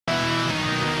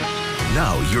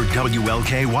Now, your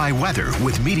WLKY weather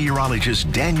with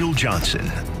meteorologist Daniel Johnson.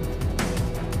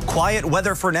 Quiet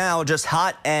weather for now, just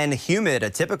hot and humid. A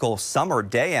typical summer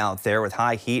day out there with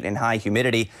high heat and high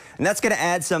humidity. And that's going to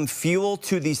add some fuel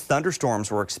to these thunderstorms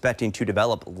we're expecting to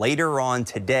develop later on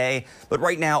today. But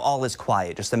right now, all is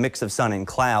quiet. Just a mix of sun and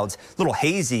clouds. A little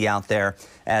hazy out there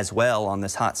as well on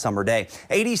this hot summer day.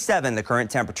 87 the current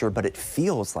temperature, but it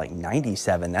feels like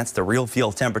 97. That's the real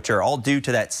feel temperature, all due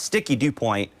to that sticky dew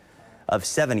point of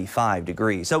 75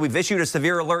 degrees. So we've issued a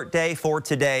severe alert day for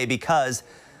today because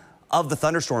of the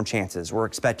thunderstorm chances we're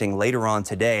expecting later on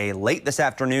today, late this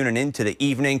afternoon and into the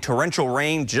evening. Torrential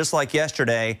rain just like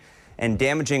yesterday, and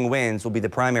damaging winds will be the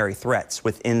primary threats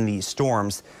within these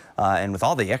storms. And with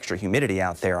all the extra humidity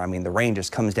out there, I mean, the rain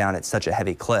just comes down at such a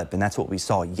heavy clip, and that's what we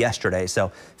saw yesterday.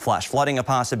 So flash flooding a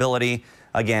possibility.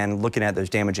 Again, looking at those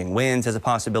damaging winds as a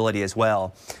possibility as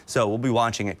well. So we'll be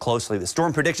watching it closely. The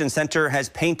Storm Prediction Center has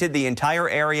painted the entire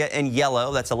area in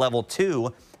yellow. That's a level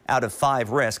 2 out of 5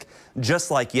 risk,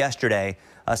 just like yesterday.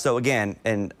 So again,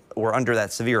 and we're under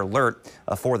that severe alert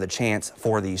for the chance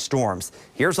for these storms.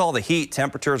 Here's all the heat.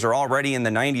 Temperatures are already in the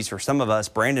 90s for some of us.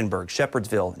 Brandenburg,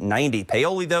 Shepherdsville, 90.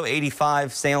 Paoli, though,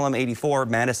 85. Salem, 84.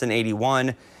 Madison,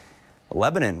 81.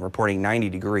 Lebanon reporting 90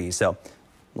 degrees. So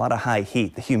a lot of high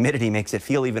heat. The humidity makes it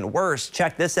feel even worse.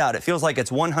 Check this out. It feels like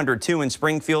it's 102 in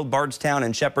Springfield, Bardstown,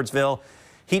 and Shepherdsville.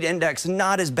 Heat index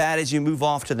not as bad as you move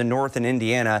off to the north in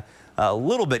Indiana. A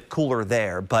little bit cooler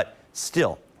there, but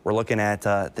still, we're looking at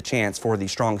the chance for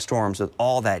these strong storms with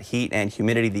all that heat and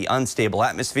humidity, the unstable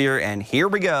atmosphere. And here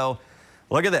we go.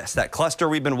 Look at this, that cluster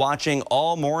we've been watching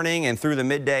all morning and through the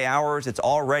midday hours. It's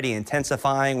already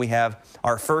intensifying. We have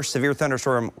our first severe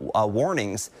thunderstorm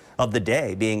warnings of the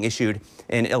day being issued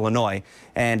in Illinois.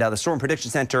 And the Storm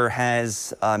Prediction Center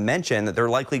has mentioned that they're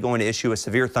likely going to issue a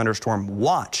severe thunderstorm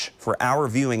watch for our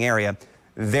viewing area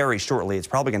very shortly. It's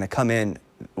probably going to come in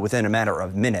within a matter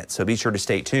of minutes, so be sure to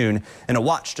stay tuned. And a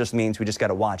watch just means we just got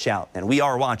to watch out, and we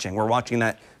are watching. We're watching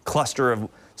that cluster of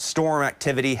storm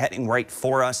activity heading right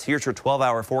for us. Here's your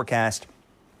 12-hour forecast.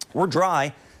 We're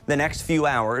dry the next few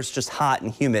hours, just hot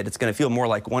and humid. It's going to feel more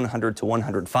like 100 to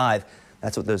 105.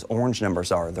 That's what those orange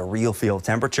numbers are, the real feel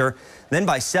temperature. Then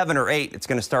by 7 or 8, it's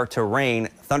going to start to rain.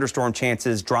 Thunderstorm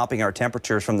chances dropping our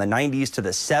temperatures from the 90s to the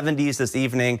 70s this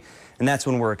evening. And that's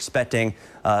when we're expecting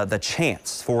the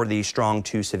chance for these strong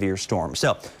to severe storms.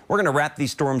 So we're going to wrap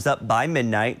these storms up by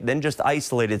midnight, then just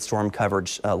isolated storm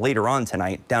coverage later on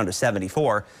tonight down to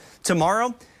 74.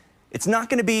 Tomorrow, it's not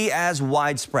going to be as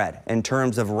widespread in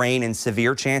terms of rain and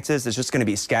severe chances. It's just going to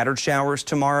be scattered showers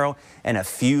tomorrow and a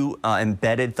few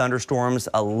embedded thunderstorms,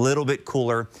 a little bit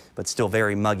cooler, but still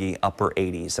very muggy upper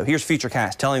 80s. So here's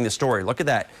Futurecast telling the story. Look at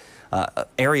that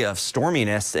area of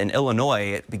storminess in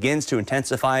Illinois. It begins to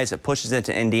intensify as it pushes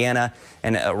into Indiana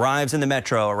and it arrives in the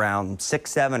metro around 6,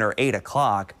 7, or 8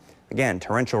 o'clock. Again,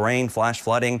 torrential rain, flash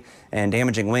flooding, and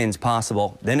damaging winds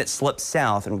possible. Then it slips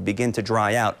south and we begin to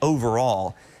dry out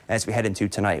overall as we head into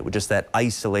tonight with just that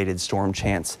isolated storm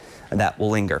chance that will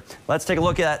linger. Let's take a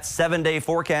look at that 7-day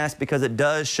forecast because it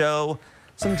does show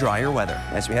some drier weather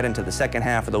as we head into the second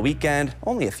half of the weekend.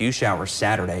 Only a few showers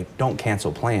Saturday. Don't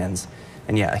cancel plans.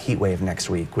 And yeah, a heat wave next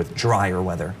week with drier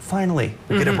weather. Finally,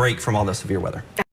 we get a break from all the severe weather.